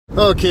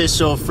Okay,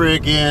 so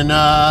friggin'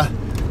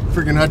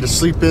 had to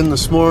sleep in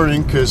this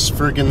morning because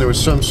friggin' there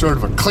was some sort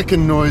of a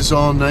clicking noise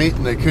all night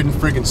and I couldn't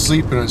friggin'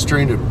 sleep, and I was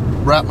trying to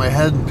wrap my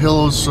head in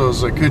pillows so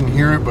as I couldn't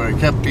hear it, but I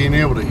kept being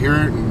able to hear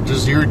it and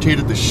just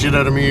irritated the shit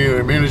out of me.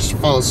 I managed to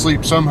fall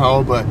asleep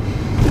somehow, but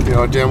you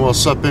know, damn well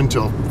slept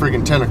until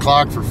friggin' 10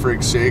 o'clock for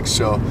frig's sake,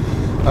 so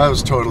I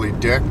was totally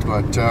dicked.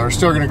 But we're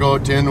still gonna go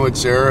out to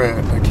Inwoods there.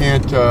 I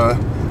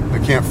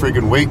can't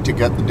friggin' wait to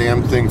get the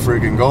damn thing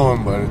friggin'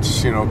 going, but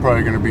it's, you know,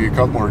 probably gonna be a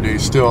couple more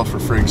days still for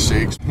frig's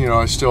sake. You know,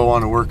 I still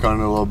want to work on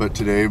it a little bit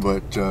today,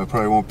 but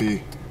probably won't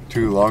be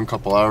too long,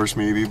 couple hours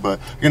maybe. But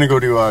I'm gonna go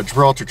to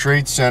Gibraltar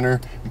Trade Center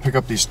and pick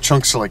up these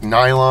chunks of like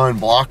nylon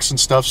blocks and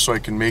stuff so I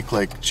can make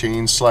like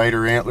chain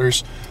slider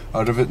antlers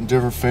out of it and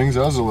different things.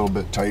 That was a little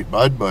bit tight,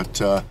 bud, but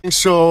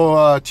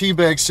so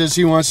T-Bag says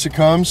he wants to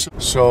come,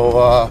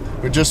 so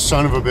but just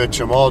son of a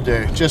bitch him all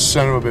day, just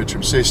son of a bitch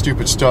him, say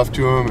stupid stuff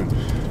to him and,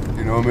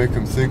 you know, make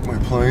him think my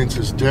appliance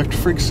is decked.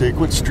 Frig's sake,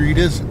 what street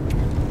is it?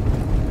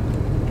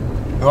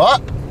 Oh!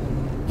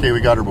 Okay, we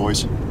got her,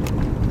 boys.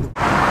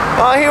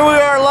 Here we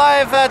are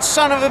live at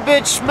son of a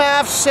bitch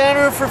MAF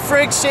Center for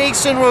frig's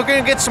sakes, and we're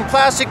gonna get some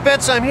plastic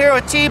bits. I'm here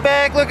with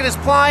T-Bag. Look at his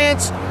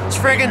appliance. It's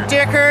friggin'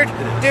 dickered,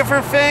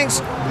 different things.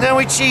 And then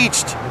we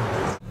cheeched.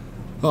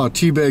 Oh,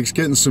 T-Bag's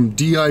getting some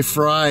DI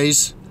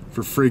fries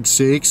for frig's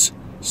sakes.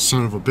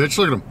 Son of a bitch,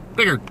 look at him.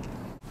 Bigger.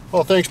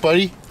 Oh, thanks,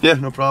 buddy. Yeah,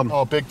 no problem.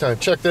 Oh, big time.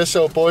 Check this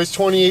out, boys.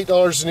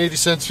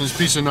 $28.80 for this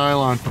piece of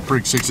nylon for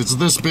frig's sakes. It's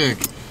this big.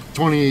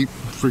 28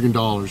 friggin'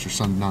 dollars or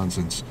some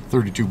nonsense.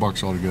 32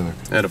 bucks altogether.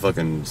 At a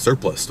fucking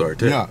surplus store,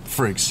 too. Yeah,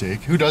 frig's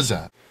sake. Who does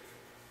that?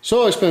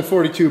 So I spent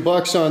 42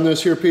 bucks on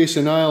this here piece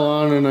of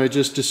nylon, and I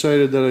just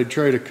decided that I'd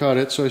try to cut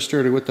it. So I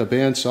started with the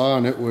bandsaw,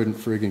 and it wouldn't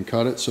friggin'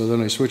 cut it. So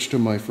then I switched to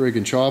my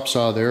friggin' chop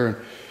saw there, and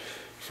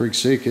frig's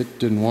sake, it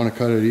didn't want to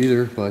cut it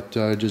either, but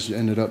I just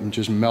ended up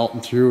just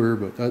melting through her,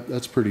 but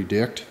that's pretty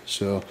dicked.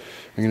 So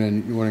what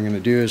I'm gonna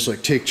do is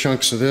like take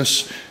chunks of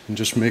this and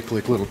just make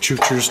like little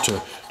choochers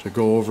to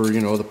go over, you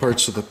know, the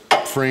parts of the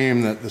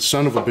frame that the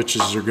son of a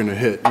bitches are gonna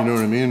hit, you know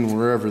what I mean,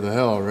 wherever the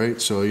hell,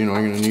 right? So, you know,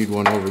 I'm gonna need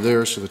one over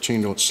there so the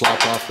chain don't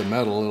slap off the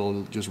metal,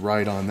 it'll just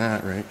ride on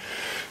that, right?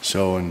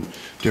 So, and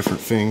different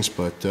things,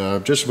 but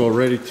I'm just about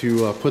ready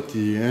to put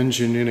the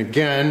engine in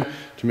again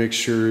to make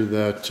sure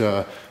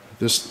that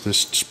this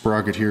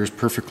sprocket here is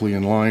perfectly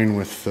in line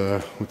with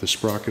the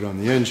sprocket on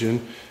the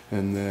engine,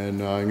 and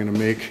then I'm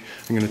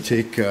gonna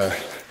take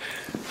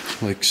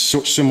like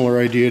similar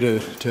idea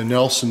to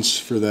Nelson's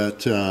for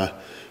that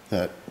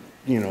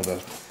you know,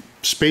 the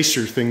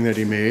spacer thing that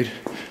he made,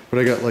 but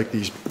I got like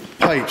these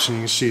pipes, and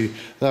you can see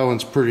that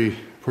one's pretty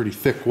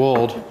thick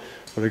walled,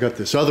 but I got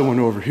this other one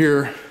over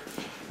here,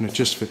 and it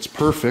just fits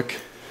perfect.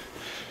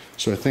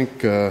 So I think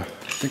the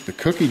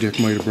cookie dick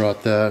might have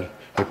brought that.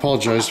 I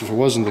apologize if it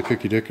wasn't the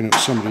cookie dick and it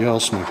was somebody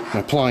else, my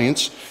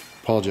appliance.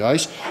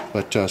 Apologize,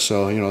 but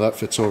so, you know, that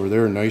fits over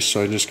there nice.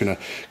 So I'm just gonna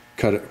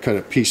cut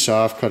a piece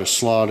off, cut a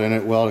slot in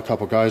it, weld a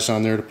couple guys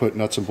on there to put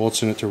nuts and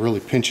bolts in it to really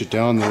pinch it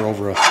down there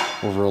over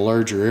a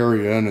larger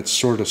area, and it's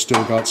sort of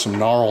still got some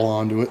gnarl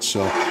onto it,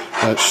 so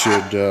that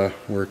should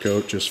work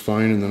out just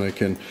fine. And then I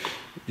can,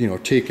 you know,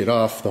 take it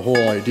off. The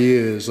whole idea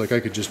is like I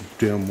could just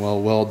damn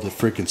well weld the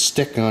freaking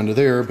stick onto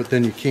there, but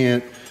then you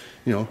can't,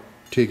 you know,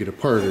 take it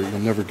apart, or you'll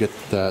never get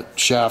that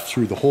shaft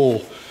through the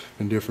hole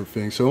and different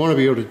things. So I want to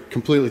be able to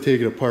completely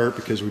take it apart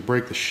because we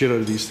break the shit out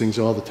of these things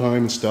all the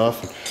time and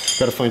stuff.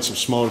 Got to find some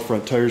smaller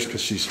front tires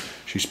because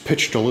she's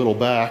pitched a little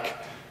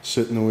back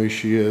sitting the way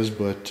she is,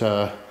 but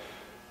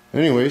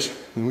anyways,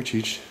 then we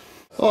teach.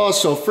 Oh,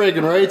 so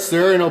friggin' rights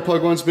there. I know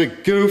Pug One's a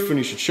big goof and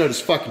he should shut his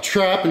fucking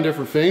trap and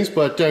different things,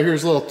 but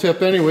here's a little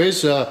tip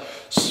anyways.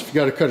 If you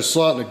got to cut a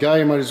slot in the guy,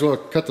 you might as well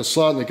cut the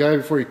slot in the guy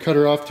before you cut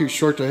her off too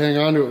short to hang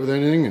on to it with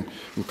anything,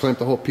 and clamp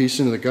the whole piece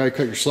into the guy.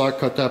 Cut your slot,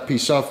 cut that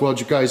piece off, weld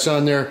your guys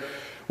on there.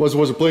 Was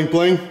it bling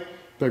bling?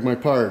 Beg my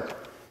pardon.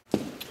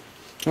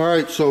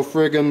 Alright, so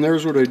friggin'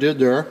 there's what I did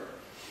there.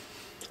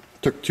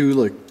 Took two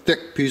like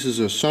thick pieces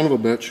of son of a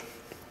bitch,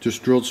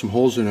 just drilled some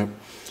holes in it.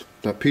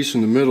 That piece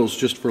in the middle is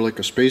just for like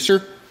a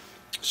spacer,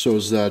 so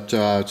is that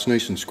it's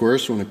nice and square,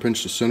 so when I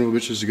pinch the son of a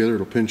bitches together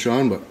it'll pinch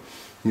on, but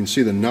you can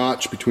see the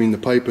notch between the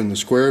pipe and the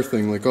square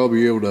thing. Like I'll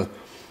be able to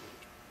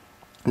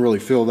really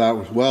fill that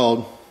with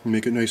weld and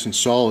make it nice and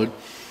solid,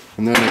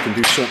 and then I can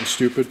do something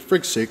stupid.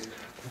 Frig's sake,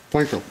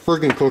 bunch of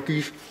friggin'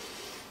 cookies.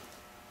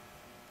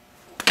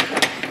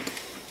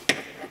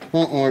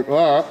 Something like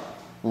that.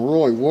 And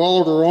really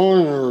weld her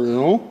on there, you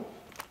know.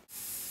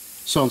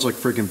 Sounds like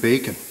friggin'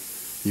 bacon.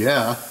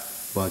 Yeah,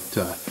 but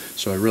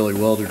so I really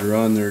welded her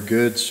on there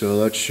good, so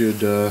that should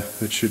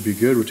be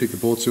good. We'll take the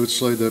bolts out,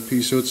 slide that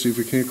piece out, see if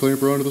we can't clamp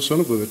her onto the son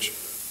of a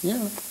bitch.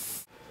 Yeah.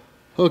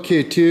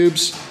 Okay,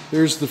 tubes,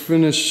 there's the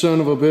finished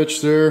son of a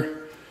bitch there. You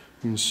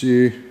can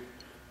see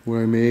what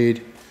I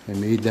made. I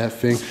made that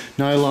thing.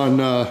 Nylon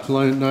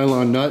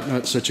nut,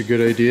 not such a good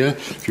idea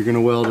if you're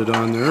gonna weld it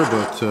on there,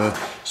 but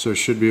so I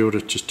should be able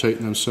to just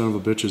tighten them son of a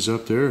bitches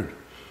up there,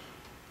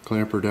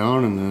 clamp her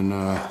down, and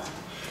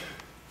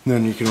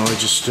then you can always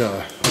just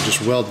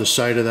weld the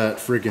side of that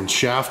friggin'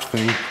 shaft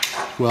thing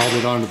weld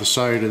it onto the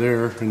side of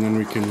there, and then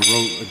we can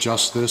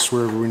adjust this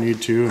wherever we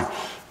need to. And,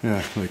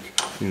 yeah, like,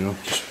 you know,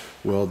 just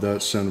weld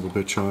that son of a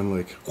bitch on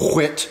like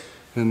whit,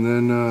 and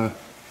then we'll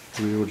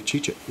be able to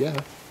teach it. Yeah.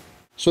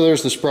 So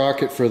there's the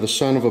sprocket for the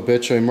son of a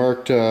bitch. I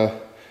marked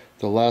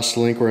the last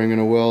link where I'm going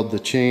to weld the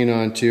chain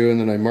onto, and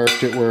then I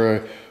marked it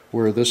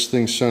where this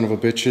thing son of a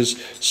bitch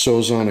is.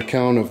 So's on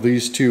account of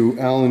these two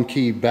Allen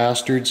key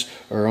bastards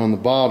are on the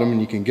bottom, and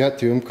you can get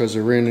to them because I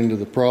ran into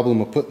the problem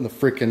of putting the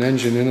freaking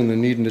engine in and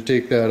then needing to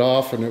take that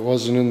off, and it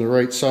wasn't in the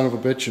right son of a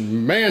bitch,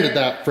 and man did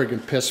that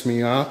freaking piss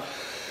me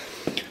off.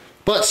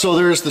 But so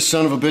there's the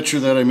son of a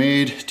bitcher that I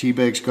made.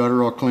 Teabag's got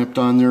her all clamped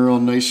on there all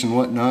nice and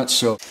whatnot,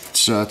 so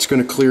it's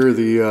going to clear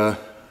the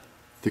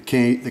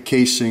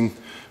casing.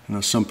 I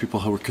know some people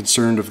were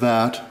concerned of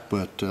that,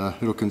 but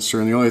it'll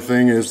concern. The only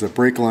thing is the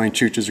brake line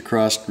chooches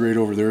across right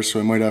over there,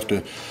 so I might have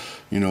to,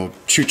 you know,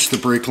 chooch the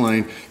brake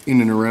line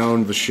in and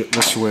around the shit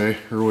this way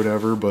or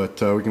whatever,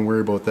 but we can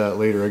worry about that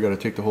later. I got to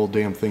take the whole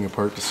damn thing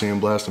apart to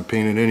sandblast and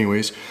paint it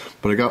anyways.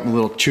 But I got my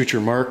little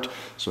choocher marked,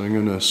 so I'm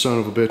gonna son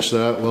of a bitch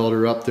that, weld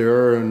her up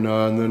there, and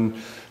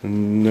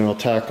then I'll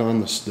tack on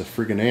the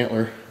friggin'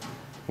 antler.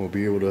 We'll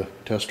be able to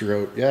test her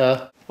out.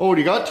 Yeah. Oh, what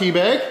do you got,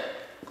 Teabag?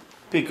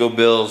 Pico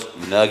Bill's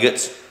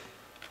nuggets.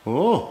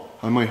 Oh,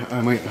 I might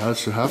have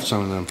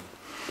some of them.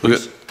 Look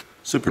at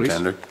super Please?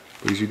 tender.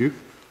 Please, you do.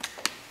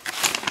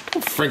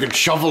 Don't friggin'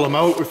 shovel them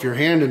out with your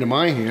hand into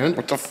my hand.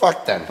 What the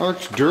fuck then? Oh,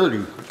 it's dirty.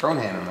 Your own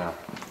hand now.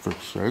 For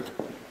sake.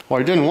 Well,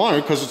 I didn't want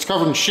it because it's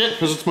covered in shit,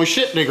 because it's my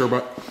shit digger,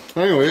 but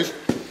anyways.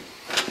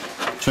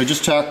 So I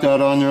just tacked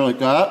that on there like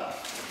that.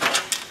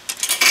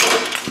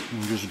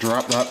 And just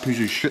drop that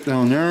piece of shit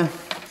down there.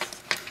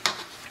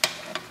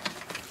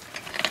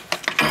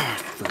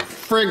 For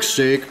frig's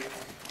sake.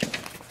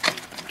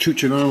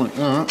 Chooch it on like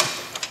that.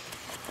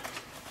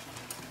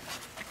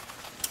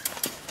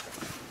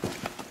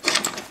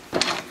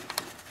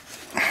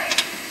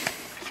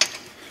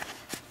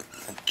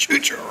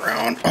 Chooch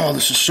around. Oh,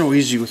 this is so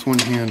easy with one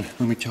hand,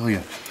 let me tell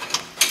you.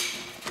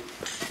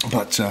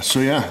 But so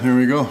yeah, there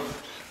we go.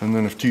 And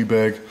then if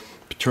Teabag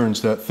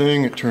turns that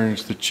thing, it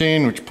turns the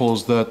chain, which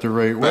pulls that the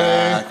right way.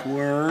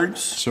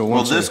 Backwards. So well,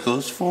 once this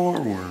goes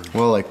forward.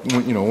 Well, like,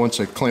 you know, once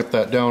I clamp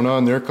that down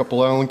on there, a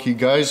couple Allen key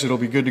guys, it'll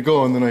be good to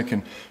go, and then I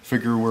can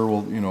figure where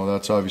we'll, you know,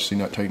 that's obviously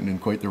not tightened in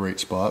quite the right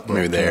spot, but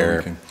Maybe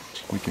there.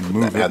 we can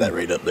move it. Have that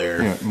right up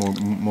there. Yeah,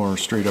 more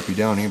straight uppy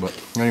downy, but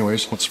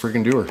anyways, let's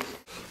friggin' do her.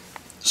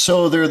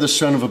 So there the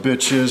son of a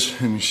bitch is,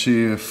 and you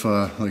see if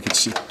like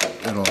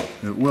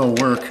it will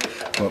work.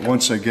 But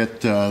once I get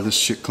this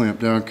shit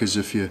clamped down, because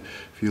if you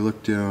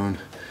look down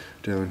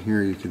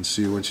here, you can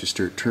see once you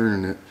start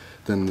turning it,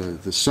 then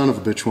the son of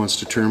a bitch wants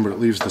to turn, but it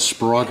leaves the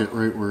sprocket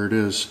right where it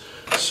is.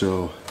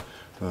 So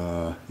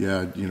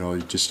yeah, you know,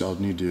 I'll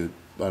need to,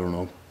 I don't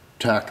know,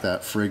 tack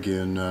that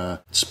friggin'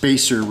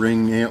 spacer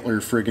ring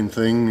antler friggin'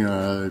 thing,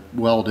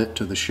 weld it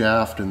to the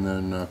shaft, and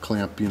then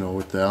clamp, you know,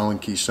 with the Allen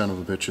key son of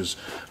a bitches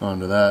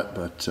onto that.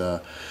 But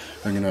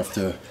I'm gonna have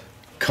to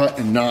cut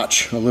and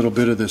notch a little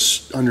bit of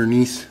this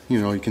underneath.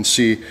 You know, you can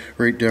see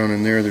right down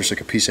in there, there's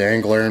like a piece of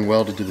angle iron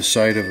welded to the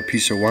side of a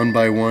piece of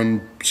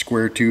 1x1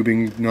 square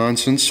tubing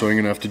nonsense, so I'm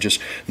gonna have to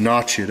just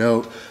notch it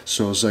out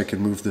so as I can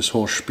move this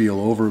whole spiel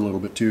over a little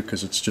bit too,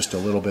 because it's just a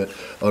little bit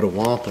out of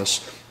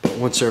wampus. But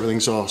once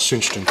everything's all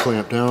cinched and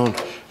clamped down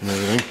and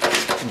everything,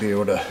 I'll be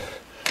able to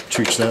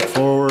reach that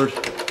forward.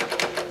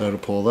 That'll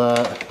pull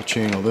that, the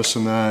chain will this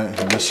and that,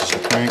 and this is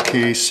the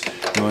crankcase.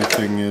 The only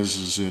thing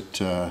is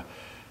it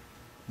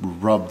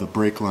rub the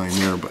brake line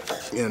there,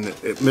 and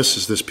it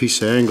misses this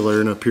piece of angle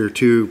iron up here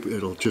too.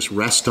 It'll just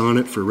rest on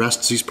it for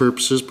restsies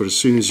purposes, but as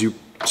soon as you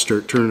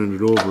start turning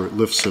it over, it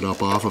lifts it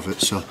up off of it.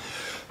 So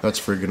that's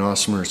friggin'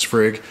 awesome, or it's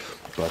frig.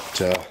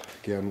 But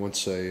again,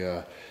 once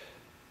I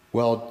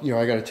well, you know,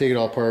 I got to take it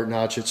all apart,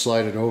 notch it,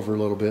 slide it over a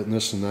little bit, and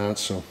this and that.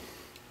 So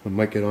I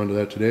might get onto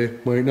that today,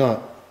 might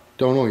not,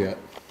 don't know yet.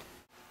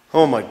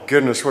 Oh my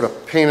goodness, what a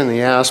pain in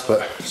the ass,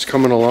 but it's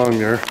coming along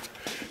there.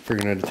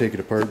 Friggin' had to take it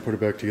apart and put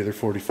it back together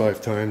 45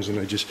 times, and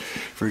I just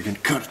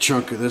friggin' cut a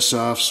chunk of this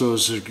off so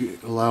as to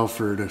allow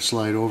for it to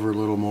slide over a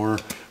little more.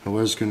 I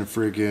was gonna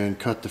friggin'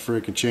 cut the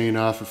friggin' chain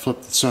off and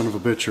flip the son of a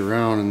bitch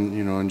around, and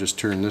you know, and just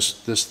turn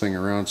this thing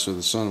around so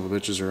the son of a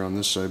bitches are on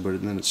this side,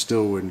 but then it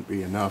still wouldn't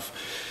be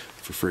enough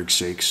for frig's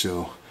sake.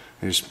 So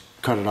I just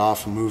cut it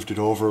off and moved it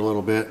over a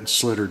little bit and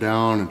slid her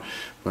down,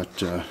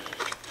 but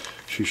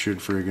she should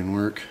friggin'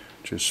 work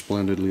just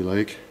splendidly.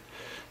 Like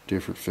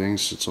different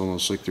things, it's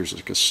almost like there's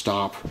like a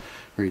stop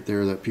right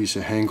there, that piece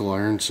of angle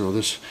iron. So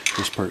this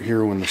part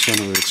here, when the son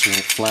of it won't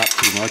flap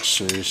too much,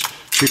 so just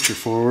chooch her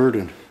forward,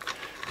 and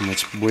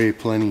that's way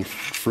plenty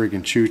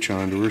friggin' chooch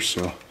onto her,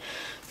 so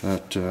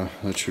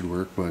that should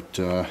work. But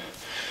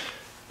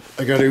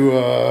I got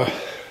to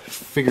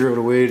figure out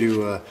a way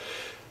to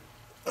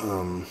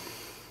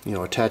you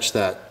know, attach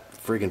that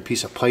friggin'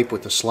 piece of pipe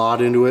with the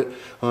slot into it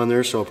on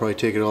there. So I'll probably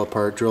take it all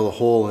apart, drill a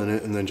hole in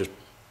it, and then just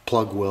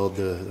plug weld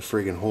the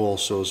friggin' hole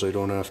so as I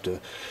don't have to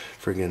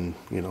friggin',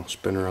 you know,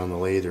 spin around the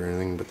lathe or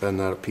anything. But then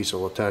that piece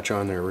will attach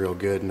on there real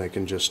good, and I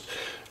can just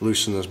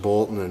loosen this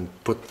bolt and then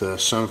put the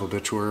son of a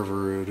bitch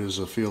wherever it is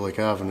I feel like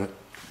having it,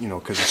 you know,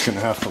 because it's going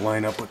to have to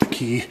line up with the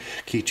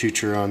key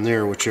chucher on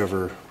there,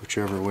 whichever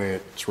way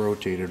it's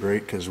rotated,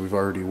 right? Because we've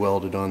already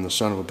welded on the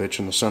son of a bitch,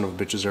 and the son of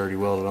a bitch is already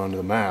welded onto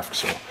the mask.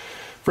 So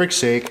frig's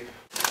sake,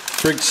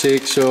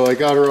 so I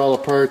got her all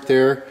apart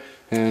there,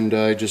 and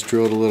I just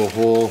drilled a little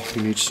hole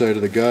in each side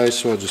of the guy,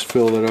 so I'll just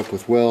fill that up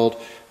with weld,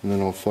 and then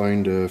I'll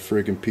find a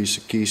friggin' piece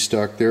of key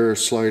stuck there,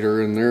 slide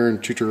her in there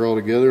and chucher her all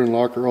together and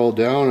lock her all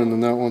down, and then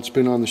that won't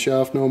spin on the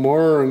shaft no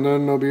more, and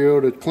then I'll be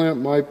able to clamp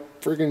my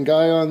friggin'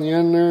 guy on the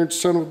end there,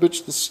 son of a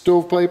bitch, the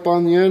stovepipe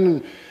on the end,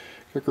 and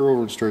kick her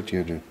over and start the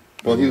engine.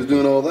 While he was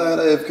doing all that,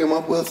 I have come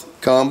up with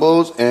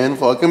combos and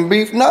fucking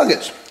beef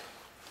nuggets.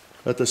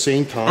 At the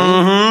same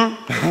time?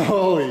 Mm-hmm.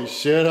 Holy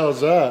shit,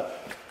 how's that?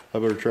 I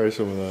better try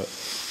some of that.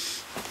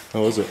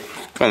 How was it?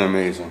 Kind of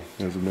amazing.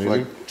 It was amazing?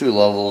 It's like 2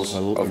 levels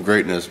of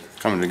greatness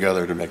coming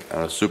together to make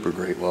a super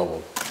great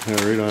level. Yeah,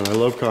 right on. I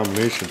love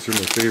combinations. They're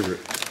my favorite.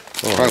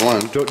 Oh, try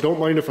one. Don't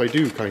mind if I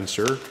do, kind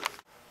sir.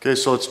 Okay,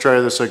 so let's try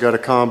this. I got a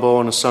combo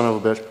and a son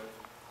of a bitch.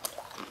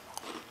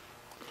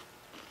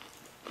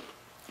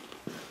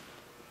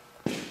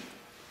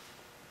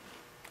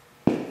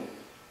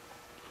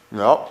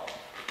 Yep.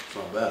 It's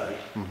not bad.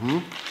 Mm-hmm.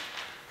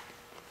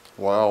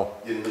 Wow.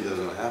 You didn't think that was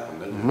going to happen,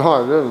 did you? No,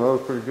 I didn't. That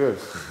was pretty good.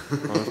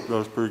 that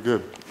was pretty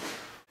good.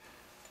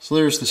 So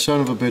there's the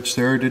son of a bitch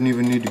there. I didn't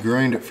even need to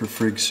grind it for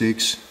frig's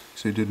sakes.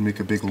 So I did make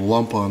a big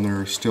lump on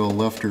there. Still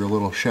left her a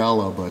little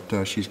shallow,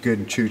 but she's good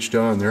and chooched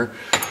on there.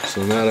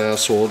 So that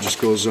asshole just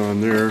goes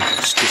on there.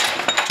 It's just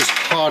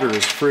hotter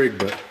as frig,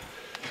 but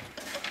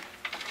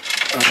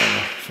I don't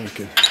know if I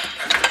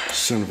can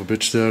son of a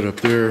bitch that up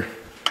there.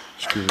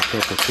 Screw a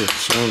couple quick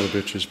son of a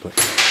bitches, but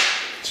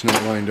it's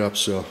not lined up,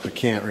 so I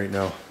can't right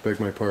now. Beg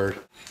my pardon.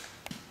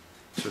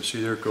 So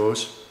see, there it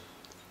goes.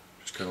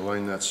 Just gotta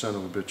line that son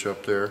of a bitch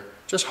up there.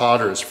 Just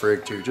hotter as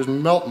frig too. Just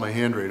melt my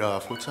hand right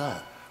off. What's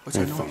that? What's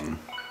that noise?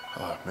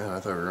 Oh man, I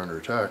thought we were under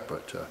attack,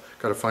 but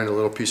gotta find a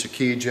little piece of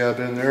key jab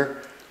in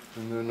there,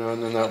 and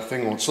then that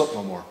thing won't slip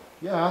no more.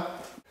 Yeah.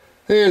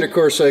 And of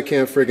course I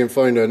can't friggin'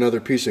 find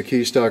another piece of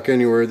key stock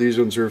anywhere. These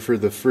ones are for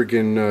the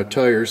friggin'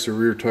 tires, the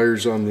rear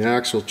tires on the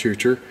axle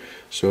chucher.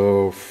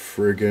 So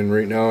friggin'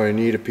 right now I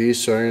need a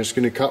piece, so I'm just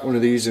gonna cut one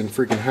of these in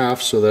friggin'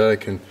 half so that I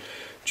can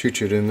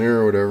chooch it in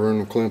there or whatever, and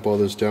we'll clamp all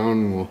this down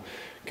and we'll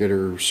get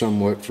her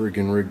somewhat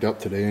friggin' rigged up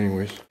today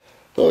anyways.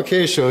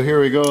 Okay, so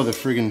here we go. The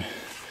friggin'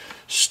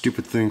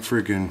 stupid thing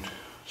friggin'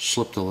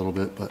 slipped a little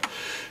bit, but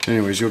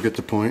anyways, you'll get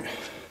the point.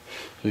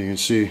 So you can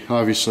see,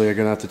 obviously I'm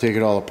going to have to take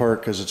it all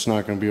apart because it's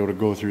not going to be able to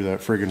go through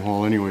that friggin'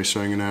 hole anyway,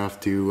 so I'm going to have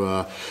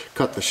to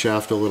cut the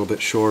shaft a little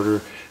bit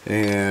shorter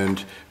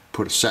and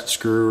put a set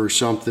screw or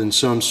something,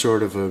 some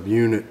sort of a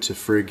unit to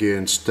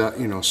friggin'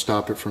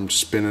 stop it from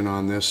spinning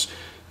on this.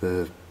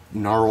 The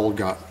knurl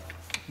got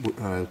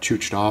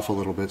chooched off a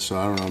little bit, so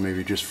I don't know,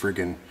 maybe just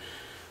friggin',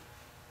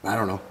 I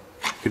don't know,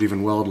 could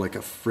even weld like a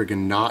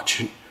friggin'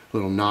 notch,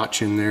 little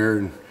notch in there,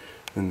 and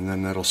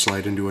then that'll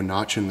slide into a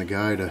notch in the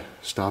guy to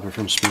stop it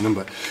from spinning.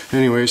 But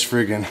anyways,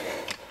 friggin',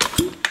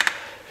 you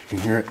can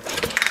hear it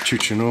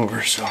chooching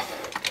over, so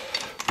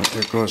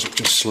there it goes. It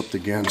just slipped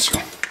again, so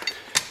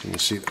you can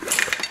see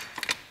that.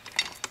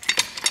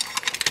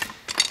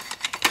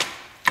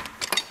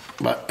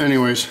 But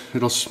anyways,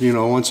 it'll, you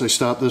know, once I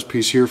stop this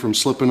piece here from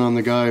slipping on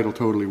the guy, it'll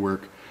totally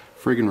work.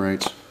 Friggin'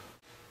 rights.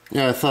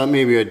 Yeah, I thought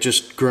maybe I'd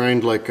just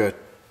grind like a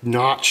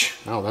notch.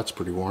 Oh, that's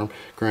pretty warm.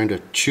 Grind a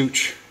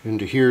chooch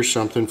into here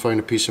something, find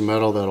a piece of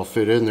metal that'll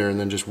fit in there, and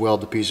then just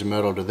weld the piece of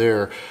metal to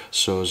there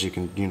so as you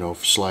can, you know,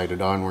 slide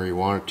it on where you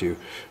want it to.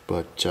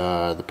 But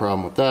the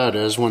problem with that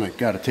is when I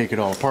got to take it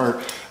all apart,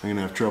 I'm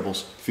gonna have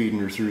troubles feeding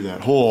her through that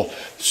hole.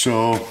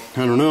 So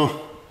I don't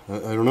know.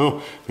 I don't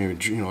know.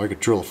 Maybe, you know, I could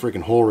drill a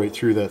freaking hole right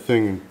through that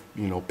thing and,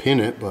 you know, pin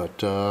it.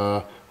 But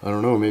I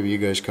don't know. Maybe you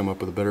guys come up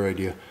with a better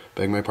idea.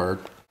 Beg my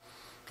pardon.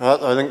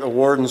 I think the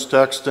warden's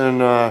texting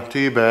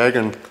Teabag,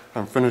 and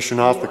I'm finishing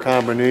off the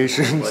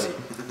combinations.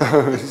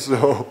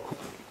 So,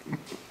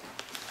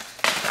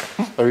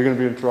 are you going to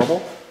be in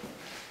trouble?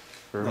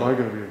 Or am I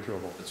going to be in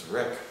trouble? It's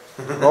Rick.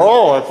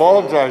 Oh, I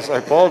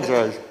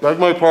apologize. Beg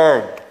my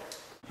pardon.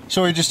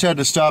 So we just had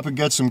to stop and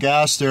get some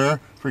gas there.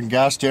 Friggin'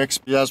 gas ticks.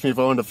 He asked me if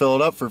I wanted to fill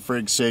it up for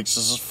frig's sakes.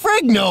 This is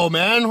frig no,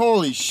 man.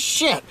 Holy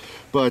shit.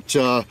 But,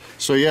 so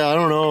yeah, I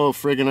don't know,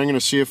 friggin', I'm gonna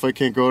see if I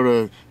can't go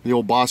to the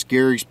old boss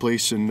Gary's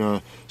place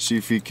and see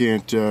if he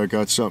can't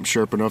got something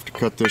sharp enough to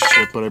cut this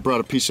shit. But I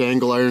brought a piece of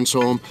angle irons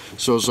home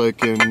so as I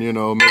can, you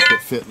know, make it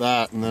fit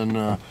that, and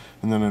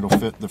then it'll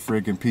fit the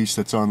friggin' piece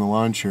that's on the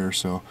lawn chair.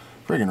 So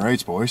friggin'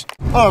 rights, boys.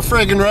 Oh,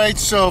 friggin'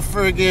 rights. So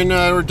friggin'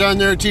 we're done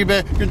there.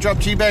 Teabag, gonna drop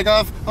Teabag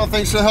off. Oh,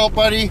 thanks for the help,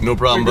 buddy. No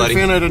problem, buddy.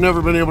 I'd have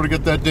never been able to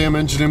get that damn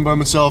engine in by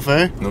myself,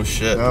 eh? No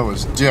shit. That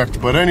was dicked.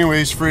 But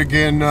anyways,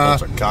 friggin'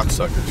 that's a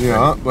cocksucker.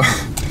 yeah,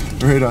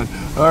 right on.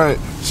 All right,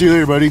 see you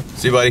later, buddy.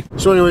 See you, buddy.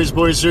 So anyways,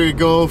 boys, there you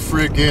go.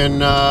 Friggin'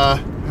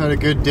 had a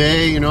good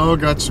day, you know,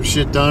 got some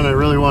shit done. I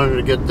really wanted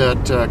to get that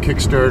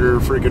Kickstarter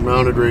freaking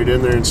mounted right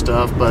in there and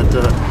stuff, but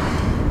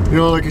you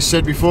know, like I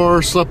said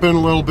before, slept in a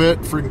little bit,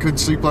 freaking couldn't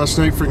sleep last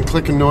night, freaking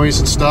clicking noise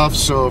and stuff,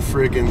 so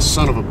freaking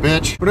son of a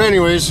bitch. But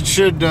anyways,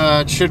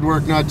 it should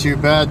work not too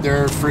bad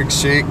there, frig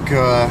sake.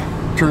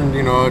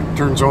 It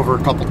turns over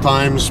a couple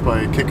times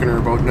by kicking her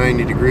about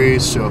 90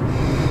 degrees, so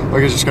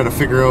like I just got to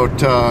figure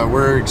out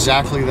where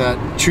exactly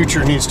that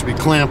chucher needs to be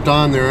clamped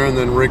on there, and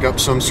then rig up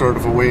some sort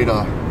of a way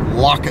to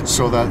lock it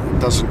so that it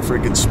doesn't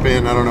friggin'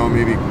 spin. I don't know,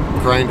 maybe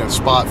grind a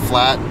spot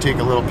flat and take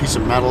a little piece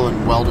of metal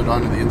and weld it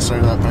onto the inside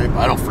of that pipe.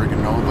 I don't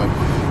friggin' know, but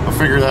I'll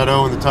figure that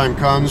out when the time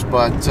comes.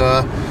 But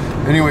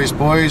anyways,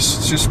 boys,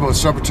 it's just about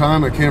supper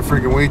time. I can't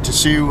friggin' wait to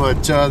see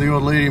what the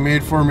old lady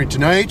made for me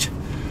tonight.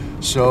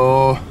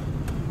 So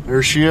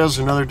there she is,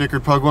 another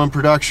Dickard Pug 1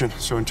 production.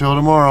 So until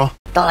tomorrow.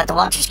 Don't let the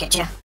watchers get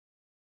you.